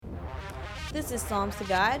This is Psalms to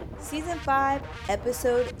God, Season 5,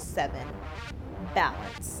 Episode 7,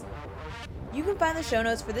 Balance. You can find the show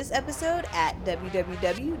notes for this episode at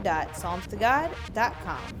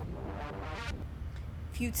www.psalmstogod.com.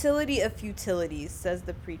 Futility of futilities, says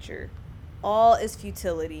the preacher. All is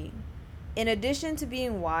futility. In addition to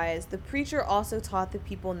being wise, the preacher also taught the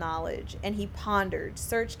people knowledge, and he pondered,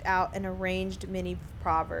 searched out, and arranged many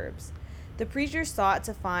proverbs. The preacher sought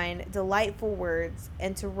to find delightful words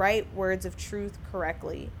and to write words of truth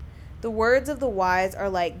correctly. The words of the wise are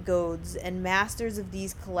like goads, and masters of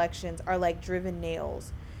these collections are like driven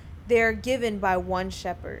nails. They are given by one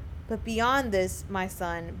shepherd. But beyond this, my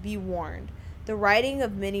son, be warned. The writing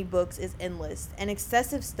of many books is endless, and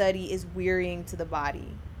excessive study is wearying to the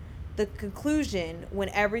body. The conclusion, when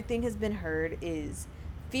everything has been heard, is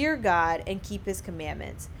fear God and keep his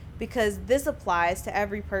commandments, because this applies to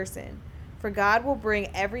every person. For God will bring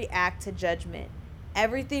every act to judgment,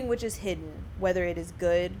 everything which is hidden, whether it is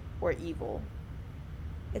good or evil.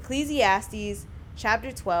 Ecclesiastes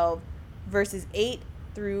chapter 12, verses 8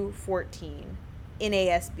 through 14,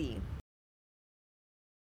 NASB.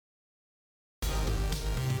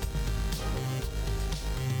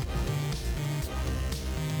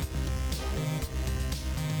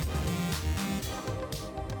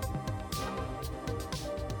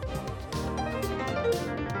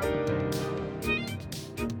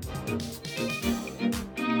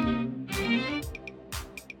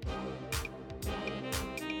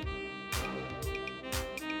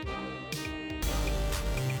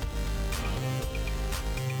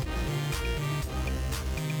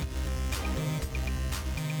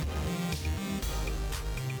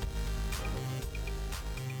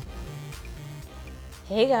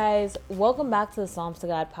 Hey guys, welcome back to the Psalms to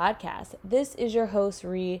God podcast. This is your host,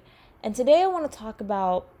 Ree, and today I want to talk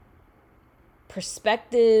about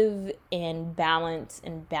perspective and balance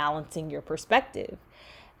and balancing your perspective.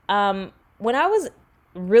 When I was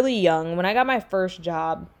really young, when I got my first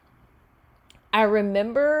job, I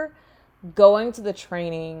remember going to the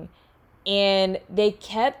training and they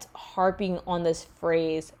kept harping on this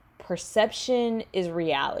phrase, perception is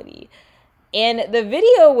reality. And the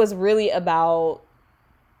video was really about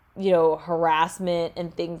harassment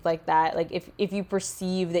and things like that. Like if you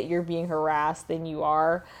perceive that you're being harassed, then you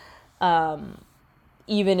are,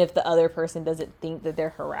 even if the other person doesn't think that they're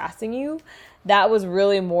harassing you. That was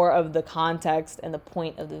really more of the context and the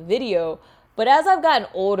point of the video. But as I've gotten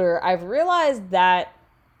older, I've realized that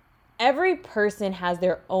every person has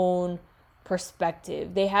their own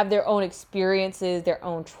perspective. They have their own experiences, their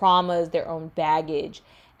own traumas, their own baggage,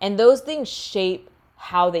 and those things shape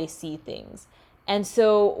how they see things. And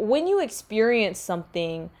so when you experience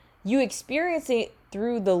something, you experience it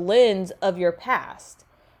through the lens of your past.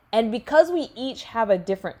 And because we each have a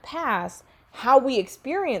different past, how we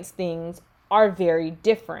experience things are very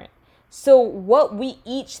different. So what we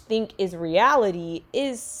each think is reality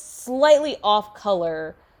is slightly off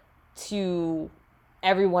color to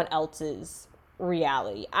everyone else's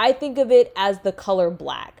reality. I think of it as the color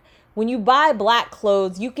black. When you buy black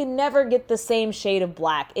clothes, you can never get the same shade of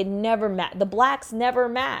black. It never the blacks never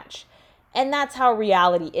match. And that's how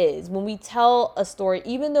reality is. When we tell a story,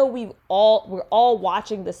 even though we're all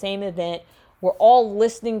watching the same event, we're all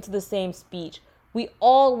listening to the same speech, we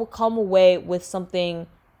all will come away with something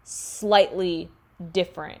slightly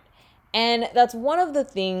different. And that's one of the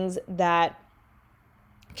things that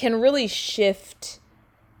can really shift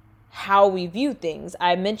how we view things.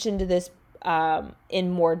 I mentioned this in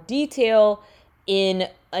more detail in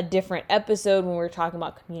a different episode when we were talking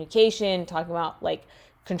about communication, talking about like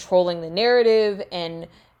controlling the narrative and,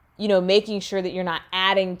 making sure that you're not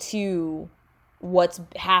adding to what's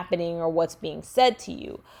happening or what's being said to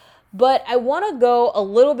you. But I want to go a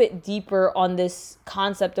little bit deeper on this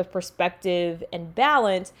concept of perspective and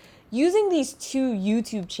balance using these two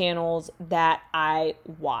YouTube channels that I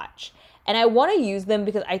watch. And I want to use them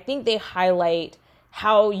because I think they highlight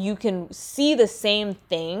how you can see the same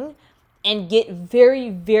thing and get very,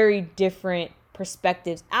 very different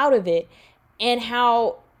perspectives out of it, and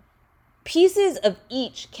how pieces of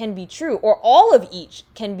each can be true, or all of each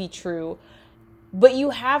can be true, but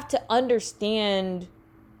you have to understand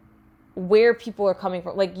where people are coming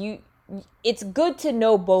from. Like it's good to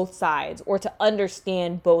know both sides or to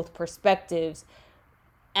understand both perspectives,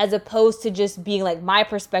 as opposed to just being like, my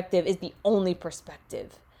perspective is the only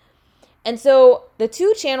perspective. And so the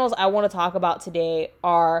two channels I want to talk about today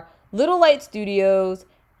are Little Light Studios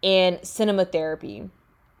and Cinema Therapy.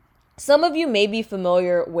 Some of you may be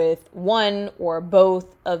familiar with one or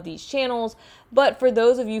both of these channels, but for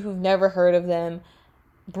those of you who've never heard of them,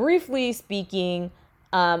 briefly speaking,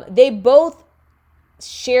 they both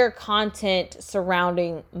share content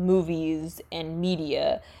surrounding movies and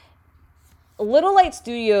media. Little Light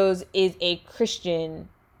Studios is a Christian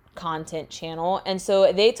content channel, and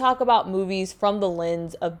so they talk about movies from the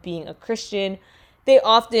lens of being a Christian. They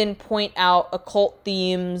often point out occult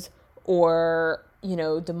themes or,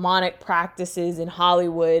 demonic practices in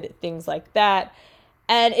Hollywood, things like that.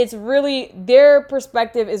 And it's really, their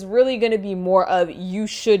perspective is really going to be more of, you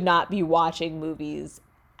should not be watching movies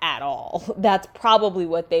at all. That's probably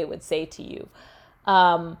what they would say to you.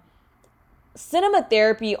 Cinema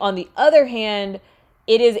Therapy, on the other hand,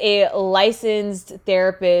 it is a licensed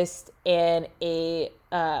therapist and a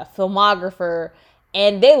filmographer,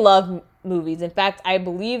 and they love movies. In fact, I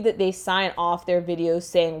believe that they sign off their videos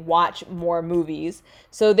saying watch more movies.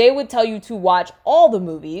 So they would tell you to watch all the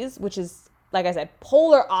movies, which is, like I said,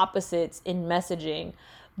 polar opposites in messaging.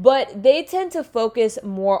 But they tend to focus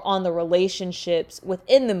more on the relationships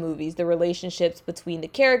within the movies, the relationships between the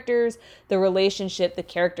characters, the relationship the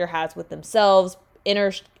character has with themselves,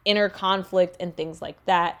 inner conflict, and things like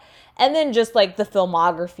that. And then just like the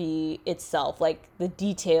filmography itself, like the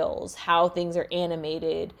details, how things are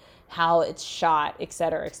animated, how it's shot,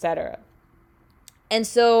 etc., etc. And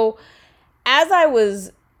so as I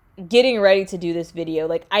was getting ready to do this video,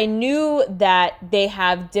 like, I knew that they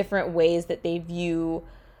have different ways that they view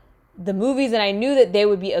the movies, and I knew that they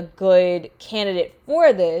would be a good candidate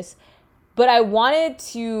for this, but I wanted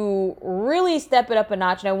to really step it up a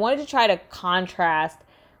notch, and I wanted to try to contrast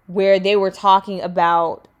where they were talking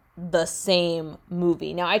about the same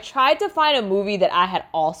movie. Now, I tried to find a movie that I had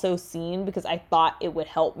also seen because I thought it would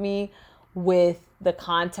help me with the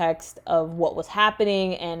context of what was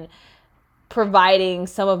happening and providing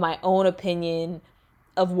some of my own opinion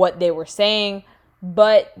of what they were saying.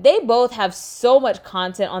 But they both have so much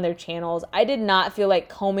content on their channels. I did not feel like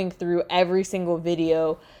combing through every single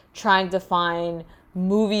video trying to find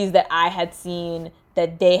movies that I had seen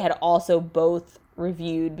that they had also both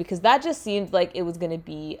reviewed, because that just seemed like it was going to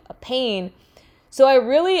be a pain. So I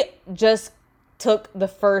really just took the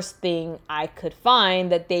first thing I could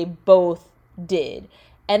find that they both did.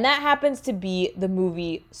 And that happens to be the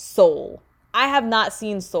movie Soul. I have not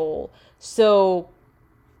seen Soul, so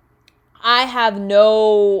I have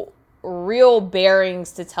no real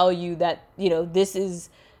bearings to tell you that, this is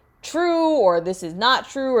true or this is not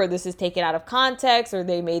true or this is taken out of context or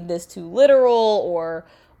they made this too literal or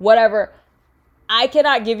whatever. I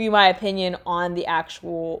cannot give you my opinion on the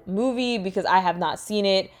actual movie because I have not seen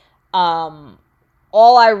it. All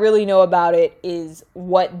I really know about it is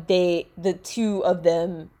what the two of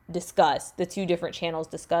them discussed, the two different channels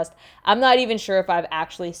discussed. I'm not even sure if I've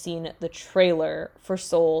actually seen the trailer for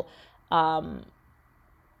Soul. I've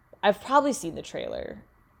probably seen the trailer.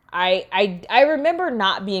 I remember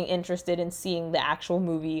not being interested in seeing the actual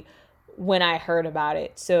movie when I heard about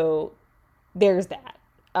it. So there's that.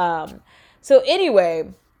 So anyway,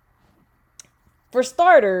 for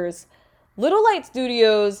starters, Little Light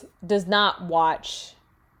Studios does not watch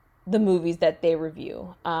the movies that they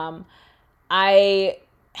review. I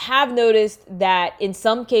have noticed that in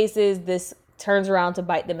some cases this turns around to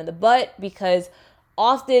bite them in the butt because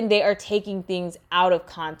often they are taking things out of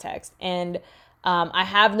context. And I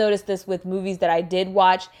have noticed this with movies that I did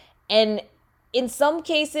watch. And in some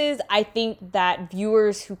cases, I think that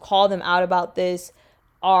viewers who call them out about this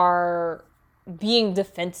are being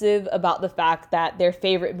defensive about the fact that their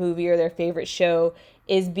favorite movie or their favorite show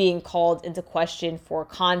is being called into question for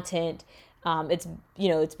content.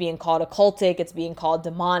 It's being called occultic, it's being called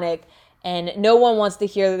demonic, and no one wants to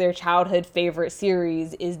hear that their childhood favorite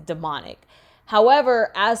series is demonic.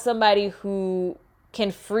 However, as somebody who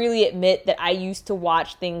can freely admit that I used to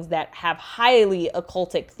watch things that have highly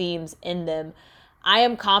occultic themes in them, I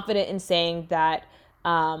am confident in saying that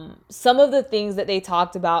some of the things that they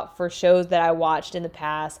talked about for shows that I watched in the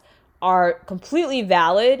past are completely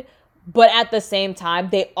valid, but at the same time,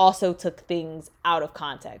 they also took things out of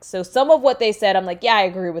context. So some of what they said, I'm like, yeah, I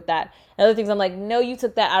agree with that. And other things, I'm like, no, you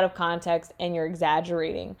took that out of context and you're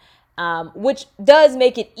exaggerating. Which does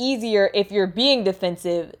make it easier if you're being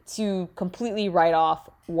defensive to completely write off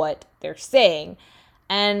what they're saying.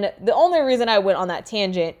 And the only reason I went on that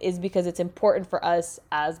tangent is because it's important for us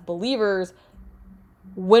as believers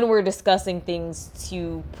when we're discussing things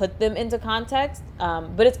to put them into context.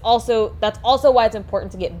 But that's also why it's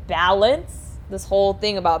important to get balance, this whole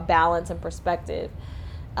thing about balance and perspective.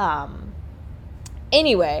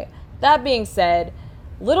 Anyway, that being said,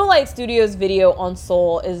 Little Light Studios video on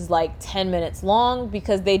Soul is like 10 minutes long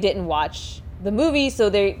because they didn't watch the movie, so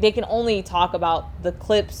they can only talk about the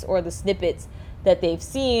clips or the snippets that they've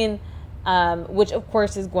seen, which of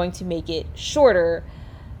course is going to make it shorter.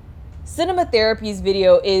 Cinema Therapy's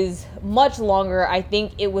video is much longer. I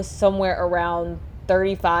think it was somewhere around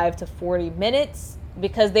 35 to 40 minutes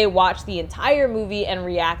because they watched the entire movie and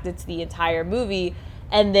reacted to the entire movie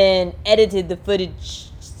and then edited the footage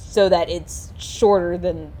so that it's shorter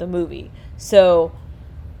than the movie. So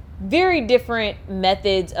very different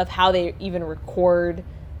methods of how they even record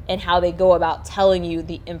and how they go about telling you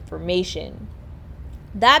the information.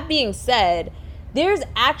 That being said, there's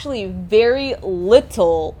actually very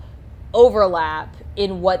little overlap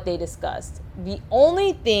in what they discussed. The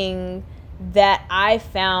only thing that I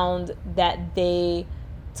found that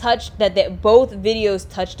that both videos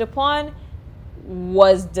touched upon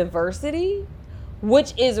was diversity,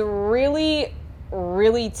 which is really,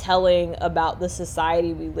 really telling about the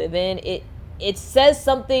society we live in. It says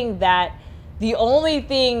something that the only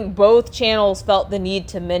thing both channels felt the need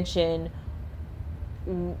to mention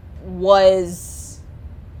was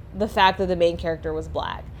the fact that the main character was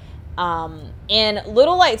black. And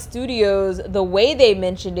Little Light Studios, the way they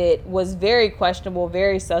mentioned it was very questionable,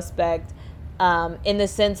 very suspect, in the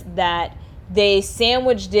sense that they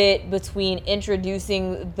sandwiched it between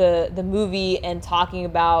introducing the movie and talking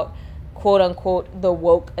about, quote unquote, the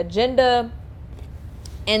woke agenda.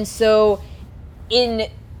 And so in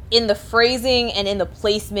the phrasing and in the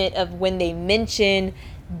placement of when they mention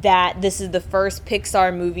that this is the first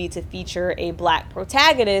Pixar movie to feature a black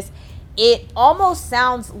protagonist, it almost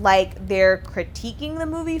sounds like they're critiquing the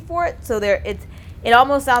movie for it. So it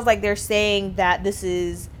almost sounds like they're saying that this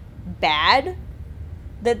is bad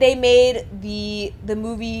that they made the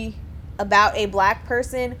movie about a black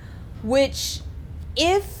person, which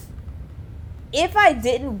if I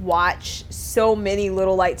didn't watch so many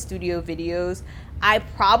Little Light Studio videos, I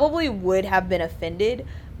probably would have been offended.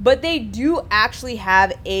 But they do actually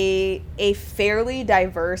have a fairly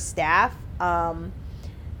diverse staff.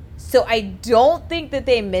 So I don't think that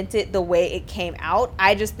they meant it the way it came out.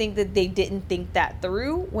 I just think that they didn't think that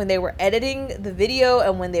through when they were editing the video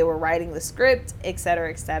and when they were writing the script, et cetera,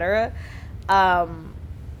 et cetera.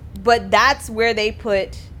 But that's where they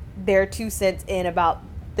put their 2 cents in about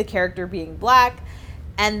the character being black.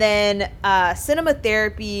 And then Cinema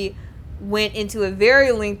Therapy went into a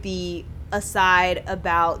very lengthy aside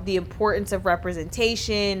about the importance of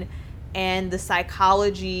representation and the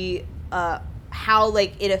psychology, how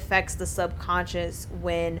like it affects the subconscious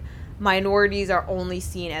when minorities are only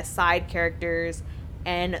seen as side characters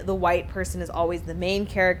and the white person is always the main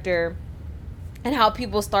character, and how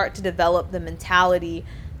people start to develop the mentality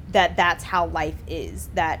that that's how life is,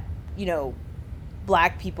 that, you know,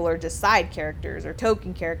 black people are just side characters or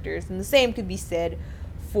token characters. And the same could be said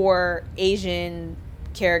for Asian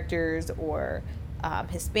characters or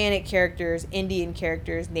Hispanic characters, Indian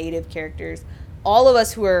characters, Native characters, all of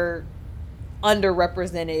us who are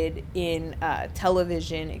underrepresented in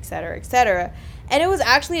television, et cetera, et cetera. And it was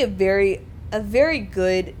actually a very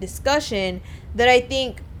good discussion that I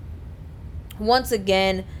think, once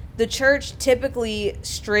again, the church typically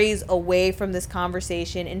strays away from this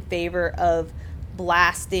conversation in favor of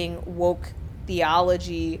blasting woke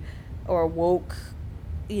theology or woke,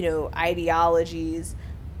 ideologies,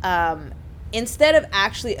 instead of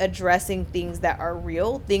actually addressing things that are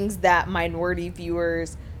real, things that minority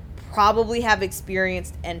viewers probably have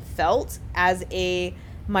experienced and felt. As a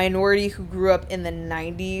minority who grew up in the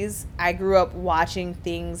 90s, I grew up watching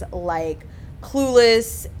things like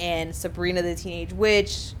Clueless and Sabrina the Teenage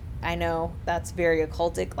Witch. I know that's very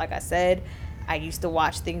occultic. Like I said, I used to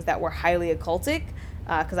watch things that were highly occultic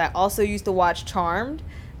because I also used to watch Charmed,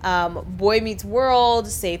 Boy Meets World,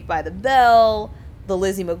 Saved by the Bell, The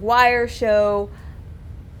Lizzie McGuire Show.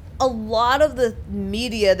 A lot of the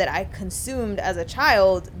media that I consumed as a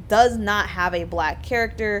child does not have a black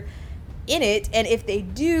character in it. And if they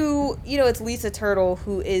do, it's Lisa Turtle,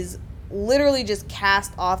 who is literally just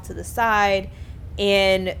cast off to the side.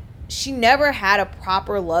 And she never had a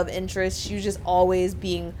proper love interest. She was just always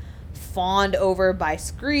being fawned over by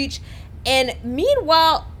Screech. And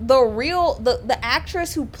meanwhile, the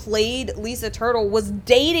actress who played Lisa Turtle was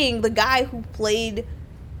dating the guy who played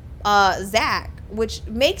Zach, which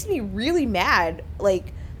makes me really mad.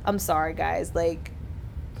 Like, I'm sorry, guys. Like,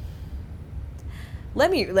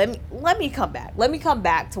 let me come back. Let me come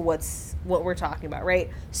back to what we're talking about, right?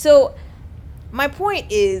 So, my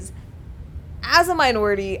point is, as a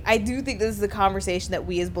minority, I do think this is a conversation that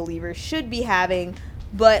we as believers should be having,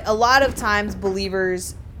 but a lot of times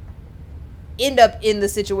believers end up in the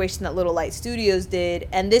situation that Little Light Studios did,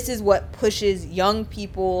 and this is what pushes young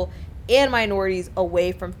people and minorities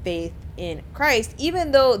away from faith in Christ,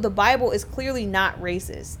 even though the Bible is clearly not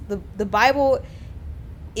racist. The Bible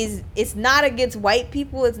it's not against white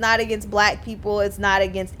people, it's not against black people, it's not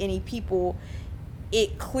against any people.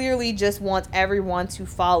 It clearly just wants everyone to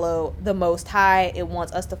follow the Most High. It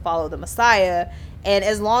wants us to follow the Messiah. And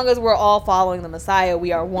as long as we're all following the Messiah,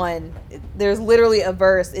 we are one. There's literally a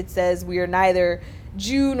verse. It says we are neither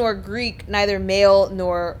Jew nor Greek, neither male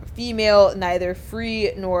nor female, neither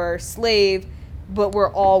free nor slave, but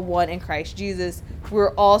we're all one in Christ Jesus.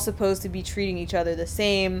 We're all supposed to be treating each other the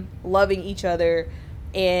same, loving each other,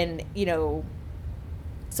 and,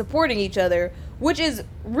 supporting each other, which is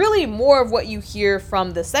really more of what you hear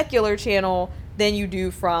from the secular channel than you do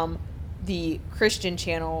from the Christian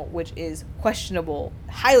channel, which is questionable,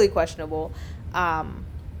 highly questionable.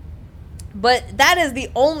 But that is the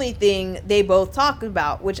only thing they both talk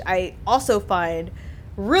about, which I also find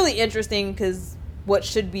really interesting because what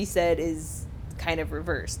should be said is kind of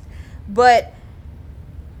reversed. But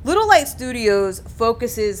Little Light Studios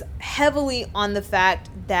focuses heavily on the fact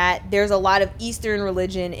that there's a lot of Eastern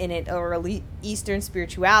religion in it, or Eastern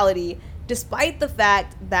spirituality, despite the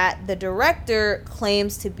fact that the director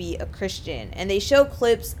claims to be a Christian. And they show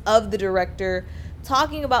clips of the director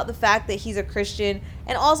talking about the fact that he's a Christian,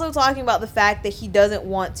 and also talking about the fact that he doesn't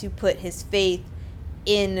want to put his faith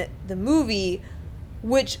in the movie,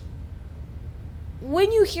 which,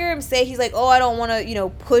 when you hear him say, he's like, oh, I don't want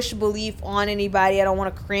to, push belief on anybody. I don't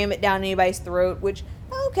want to cram it down anybody's throat, which,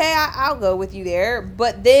 okay, I'll go with you there.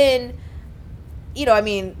 But then,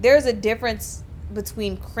 there's a difference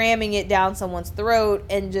between cramming it down someone's throat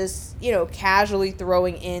and just, casually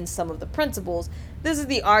throwing in some of the principles. This is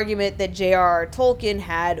the argument that J.R.R. Tolkien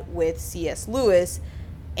had with C.S. Lewis.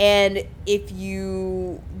 And if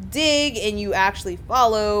you dig and you actually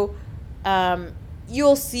follow,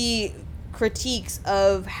 you'll see critiques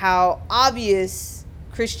of how obvious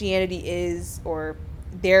Christianity is, or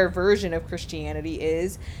their version of Christianity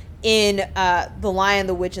is, in The Lion,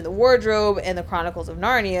 the Witch, and the Wardrobe and the Chronicles of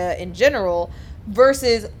Narnia in general,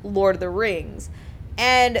 versus Lord of the Rings.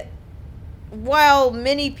 And while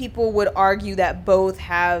many people would argue that both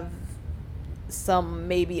have some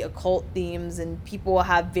maybe occult themes, and people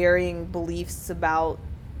have varying beliefs about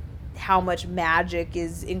how much magic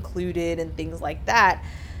is included and things like that,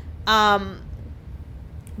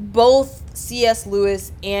 both C.S.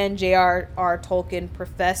 Lewis and J.R.R. Tolkien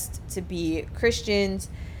professed to be Christians,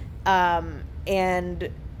 and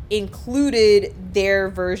included their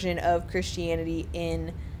version of Christianity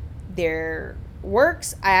in their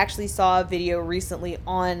works. I actually saw a video recently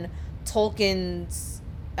on Tolkien's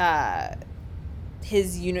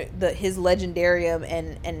his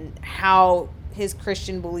legendarium and how his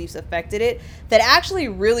Christian beliefs affected it, that actually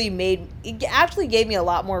gave me a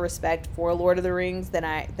lot more respect for Lord of the Rings than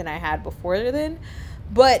I had before then.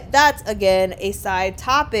 But that's, again, a side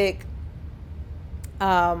topic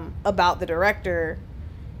about the director.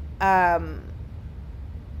 But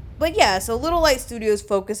yeah, so Little Light Studios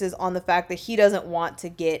focuses on the fact that he doesn't want to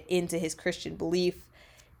get into his Christian belief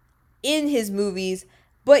in his movies,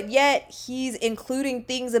 but yet he's including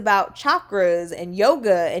things about chakras and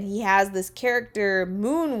yoga, and he has this character,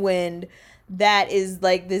 Moonwind, that is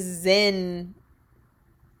like this Zen,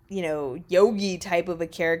 yogi type of a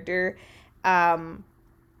character. And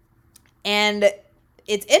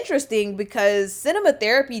it's interesting because Cinema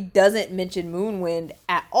Therapy doesn't mention Moonwind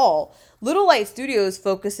at all. Little Light Studios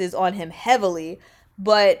focuses on him heavily,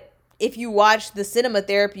 but if you watch the Cinema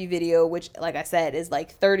Therapy video, which, like I said, is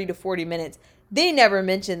like 30 to 40 minutes, they never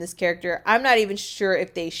mention this character. I'm not even sure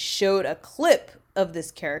if they showed a clip of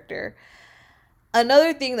this character.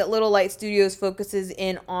 Another thing that Little Light Studios focuses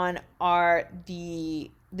in on are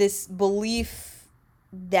this belief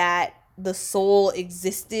that the soul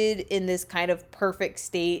existed in this kind of perfect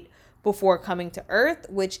state before coming to Earth,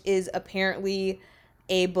 which is apparently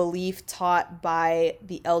a belief taught by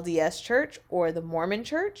the LDS Church, or the Mormon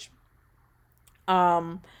Church.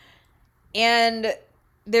 And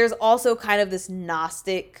there's also kind of this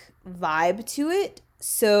Gnostic vibe to it.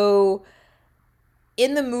 So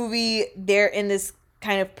in the movie, they're in this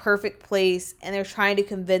kind of perfect place, and they're trying to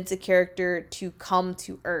convince a character to come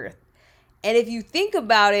to Earth. And if you think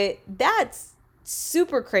about it, that's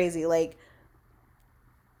super crazy. Like,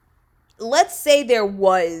 let's say there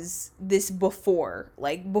was this before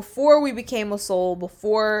we became a soul,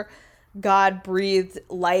 before God breathed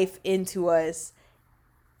life into us.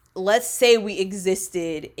 Let's say we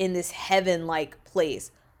existed in this heaven-like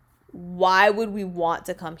place. Why would we want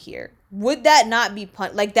to come here? Would that not be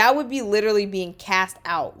that would be literally being cast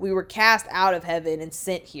out. We were cast out of heaven and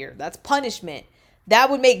sent here. That's punishment. That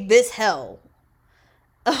would make this hell.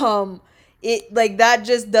 That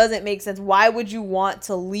just doesn't make sense. Why would you want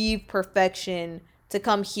to leave perfection to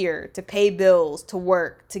come here, to pay bills, to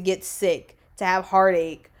work, to get sick, to have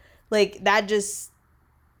heartache. Like, that just,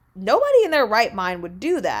 nobody in their right mind would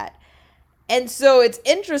do that. And so it's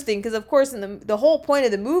interesting because, of course, in the whole point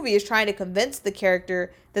of the movie is trying to convince the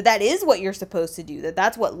character that that is what you're supposed to do, that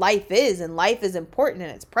that's what life is, and life is important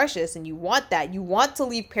and it's precious, and you want that. You want to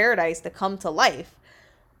leave paradise to come to life,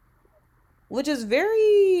 which is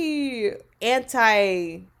very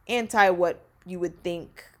anti what you would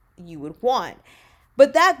think you would want.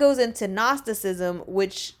 But that goes into Gnosticism,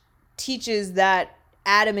 which teaches that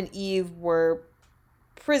Adam and Eve were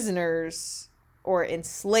prisoners or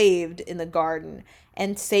enslaved in the garden,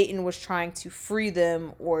 and Satan was trying to free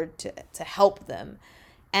them or to help them.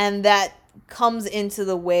 And that comes into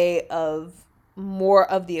the way of more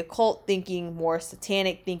of the occult thinking, more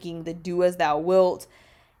satanic thinking, the do as thou wilt,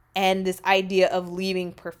 and this idea of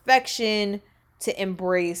leaving perfection to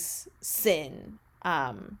embrace sin.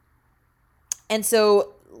 And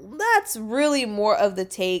so that's really more of the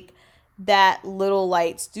take that Little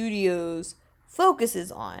Light Studios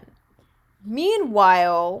focuses on.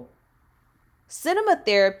 Meanwhile, Cinema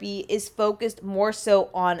Therapy is focused more so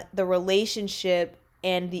on the relationship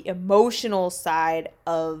and the emotional side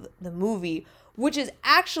of the movie, which is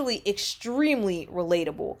actually extremely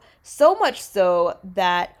relatable. So much so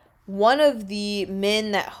that one of the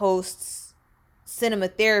men that hosts Cinema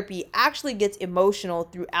Therapy actually gets emotional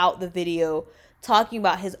throughout the video, talking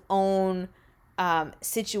about his own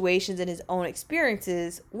situations and his own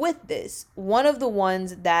experiences with this. One of the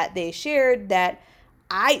ones that they shared that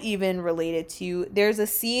I even related to, there's a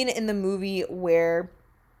scene in the movie where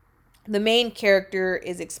the main character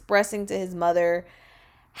is expressing to his mother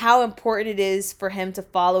how important it is for him to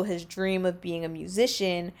follow his dream of being a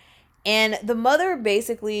musician, and the mother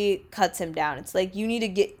basically cuts him down. It's like, you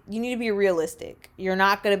need to be realistic. You're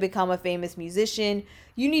not going to become a famous musician.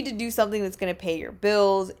 You need to do something that's going to pay your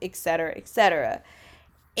bills, etc., etc.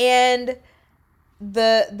 And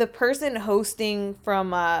the person hosting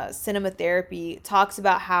from Cinema Therapy talks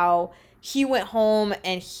about how he went home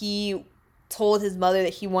and he told his mother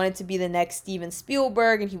that he wanted to be the next Steven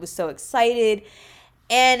Spielberg, and he was so excited.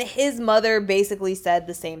 And his mother basically said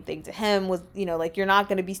the same thing to him, was, like, you're not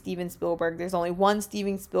going to be Steven Spielberg. There's only one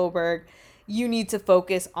Steven Spielberg. You need to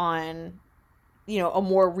focus on, a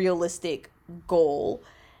more realistic goal.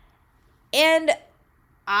 And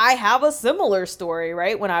I have a similar story,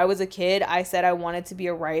 right? When I was a kid, I said I wanted to be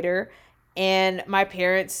a writer, and my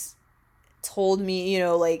parents told me,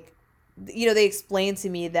 they explained to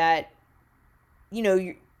me that,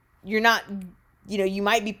 you're not, you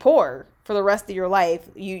might be poor for the rest of your life.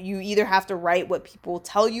 You either have to write what people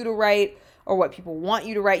tell you to write or what people want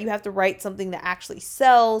you to write. You have to write something that actually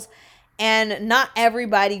sells. And not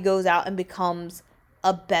everybody goes out and becomes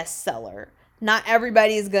a bestseller. Not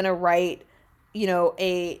everybody is going to write,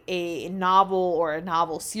 a novel or a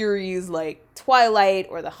novel series like Twilight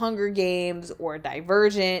or The Hunger Games or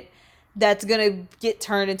Divergent that's going to get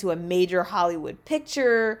turned into a major Hollywood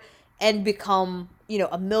picture and become,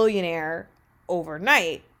 a millionaire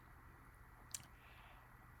overnight.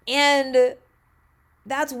 And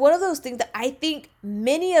that's one of those things that I think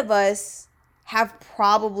many of us have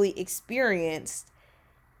probably experienced.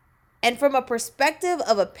 And from a perspective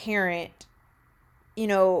of a parent,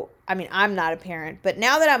 I'm not a parent, but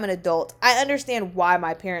now that I'm an adult, I understand why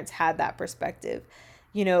my parents had that perspective.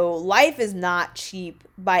 Life is not cheap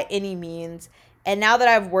by any means. And now that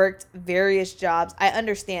I've worked various jobs, I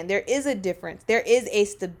understand there is a difference. There is a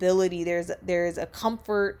stability. There's a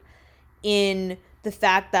comfort in the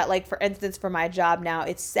fact that, like, for instance, for my job now,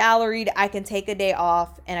 it's salaried. I can take a day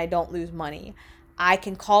off and I don't lose money. I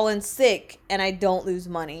can call in sick and I don't lose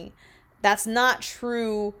money. That's not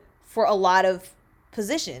true for a lot of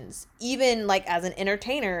positions. Even like as an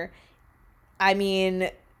entertainer,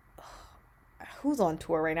 who's on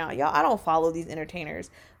tour right now? Y'all, I don't follow these entertainers.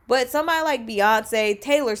 But somebody like Beyonce,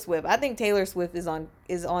 Taylor Swift, I think Taylor Swift is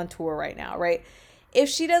on tour right now, right? If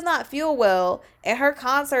she does not feel well and her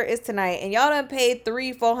concert is tonight and y'all done paid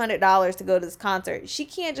 $300-$400 to go to this concert, she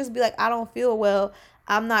can't just be like, I don't feel well,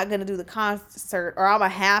 I'm not going to do the concert, or I'm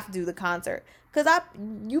going to have to do the concert. Because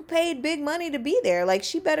you paid big money to be there. Like,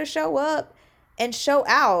 she better show up and show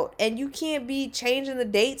out. And you can't be changing the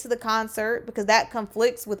dates of the concert because that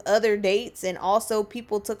conflicts with other dates. And also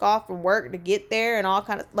people took off from work to get there and all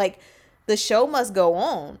kind of, like, the show must go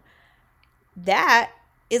on. That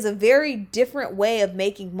is a very different way of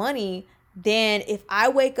making money than if I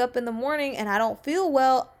wake up in the morning and I don't feel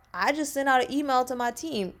well, I just send out an email to my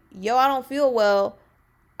team. Yo, I don't feel well.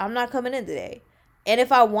 I'm not coming in today. And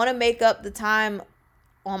if I want to make up the time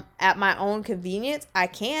at my own convenience, I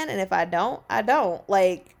can. And if I don't, I don't.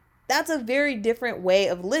 Like, that's a very different way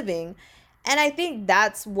of living. And I think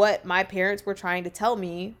that's what my parents were trying to tell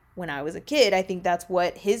me when I was a kid. I think that's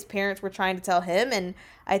what his parents were trying to tell him. And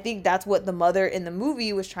I think that's what the mother in the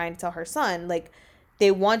movie was trying to tell her son. Like,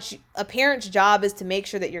 they want you, a parent's job is to make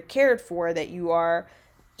sure that you're cared for, that you are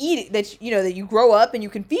eating, that, you know, that you grow up and you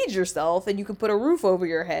can feed yourself and you can put a roof over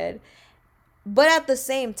your head. But at the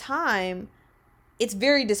same time, it's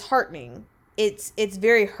very disheartening. It's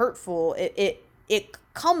very hurtful. It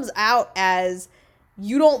comes out as,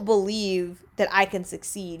 you don't believe that I can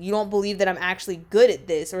succeed. You don't believe that I'm actually good at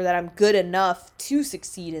this, or that I'm good enough to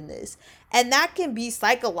succeed in this. And that can be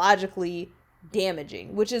psychologically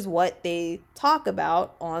damaging, which is what they talk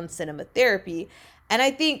about on Cinema Therapy. And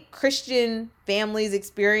I think Christian families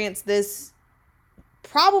experience this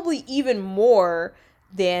probably even more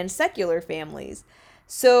than secular families.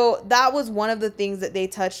 So that was one of the things that they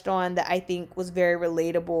touched on that I think was very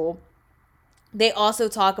relatable. They also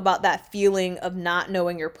talk about that feeling of not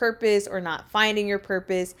knowing your purpose or not finding your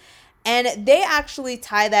purpose. And they actually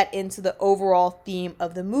tie that into the overall theme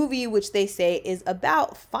of the movie, which they say is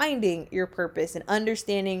about finding your purpose and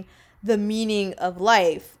understanding the meaning of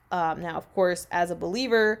life. Now, of course, as a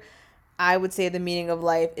believer, I would say the meaning of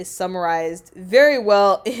life is summarized very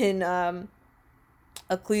well in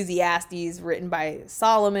Ecclesiastes, written by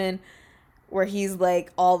Solomon, where he's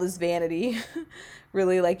like, all this vanity.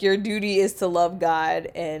 Really, like, your duty is to love God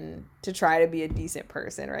and to try to be a decent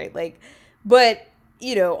person, right? Like, but,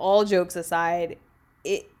 you know, all jokes aside,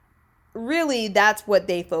 it really, that's what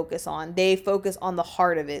they focus on. They focus on the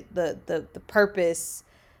heart of it, the purpose,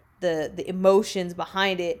 the emotions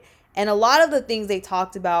behind it. And a lot of the things they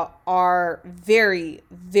talked about are very,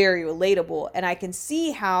 very relatable. And I can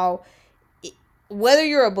see how, whether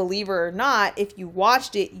you're a believer or not, if you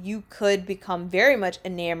watched it, you could become very much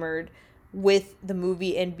enamored with the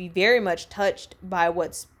movie and be very much touched by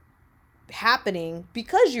what's happening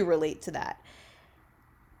because you relate to that.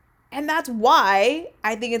 And that's why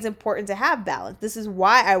I think it's important to have balance. This is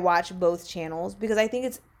why I watch both channels, because I think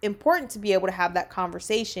it's important to be able to have that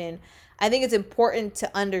conversation. I think it's important to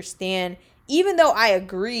understand, even though I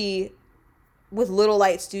agree with Little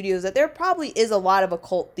Light Studios that there probably is a lot of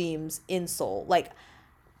occult themes in Soul. Like,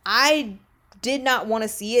 I did not want to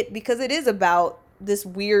see it because it is about this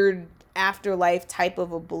weird afterlife type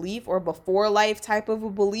of a belief, or before life type of a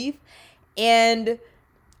belief. And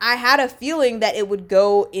I had a feeling that it would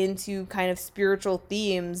go into kind of spiritual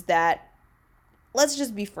themes that, let's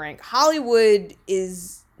just be frank, Hollywood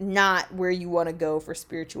is not where you want to go for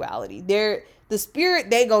spirituality. The spirit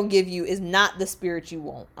they gonna give you is not the spirit you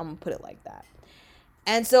want. I'm gonna put it like that.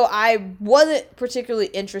 And so I wasn't particularly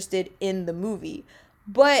interested in the movie.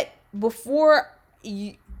 But before,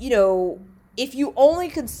 you know, if you only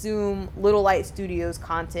consume Little Light Studios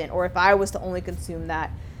content, or if I was to only consume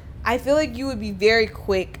that, I feel like you would be very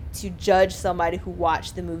quick to judge somebody who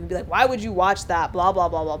watched the movie and be like, why would you watch that? Blah, blah,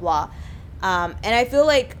 blah, blah, blah. And I feel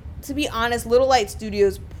like, to be honest, Little Light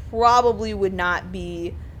Studios probably would not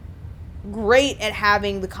be great at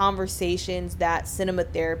having the conversations that Cinema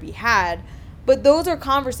Therapy had. But those are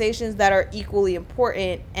conversations that are equally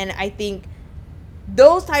important. And I think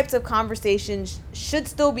those types of conversations should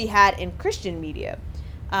still be had in Christian media.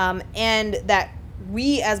 And that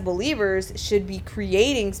we as believers should be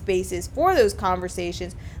creating spaces for those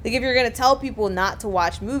conversations. Like, if you're going to tell people not to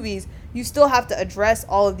watch movies, you still have to address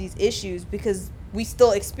all of these issues, because we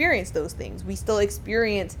still experience those things. We still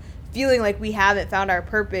experience feeling like we haven't found our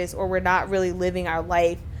purpose, or we're not really living our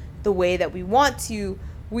life the way that we want to.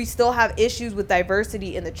 We still have issues with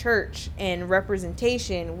diversity in the church and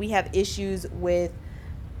representation. We have issues with,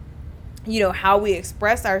 you know, how we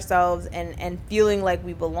express ourselves and feeling like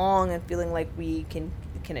we belong, and feeling like we can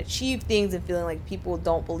achieve things, and feeling like people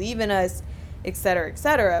don't believe in us, et cetera, et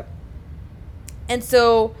cetera. And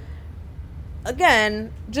so,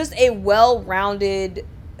 again, just a well-rounded,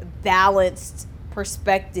 balanced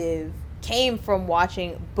perspective came from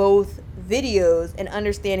watching both videos and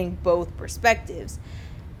understanding both perspectives.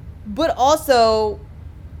 But also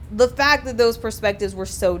the fact that those perspectives were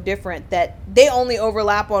so different that they only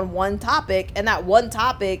overlap on one topic, and that one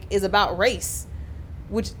topic is about race,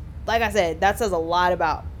 which, like I said, that says a lot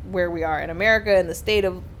about where we are in America and the state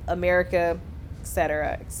of America,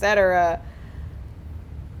 etc., etc.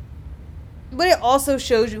 But it also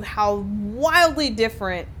shows you how wildly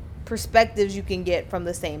different perspectives you can get from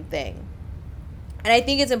the same thing. And I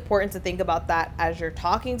think it's important to think about that as you're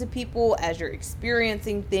talking to people, as you're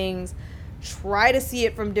experiencing things. Try to see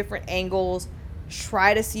it from different angles.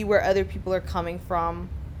 Try to see where other people are coming from.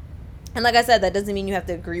 And like I said, that doesn't mean you have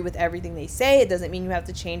to agree with everything they say. It doesn't mean you have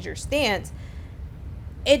to change your stance.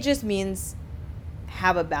 It just means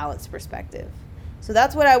have a balanced perspective. So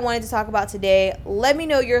that's what I wanted to talk about today. Let me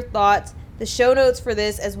know your thoughts. The show notes for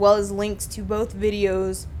this, as well as links to both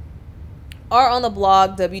videos, are on the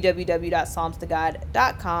blog,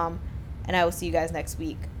 www.psalmstogod.com. And I will see you guys next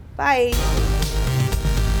week. Bye.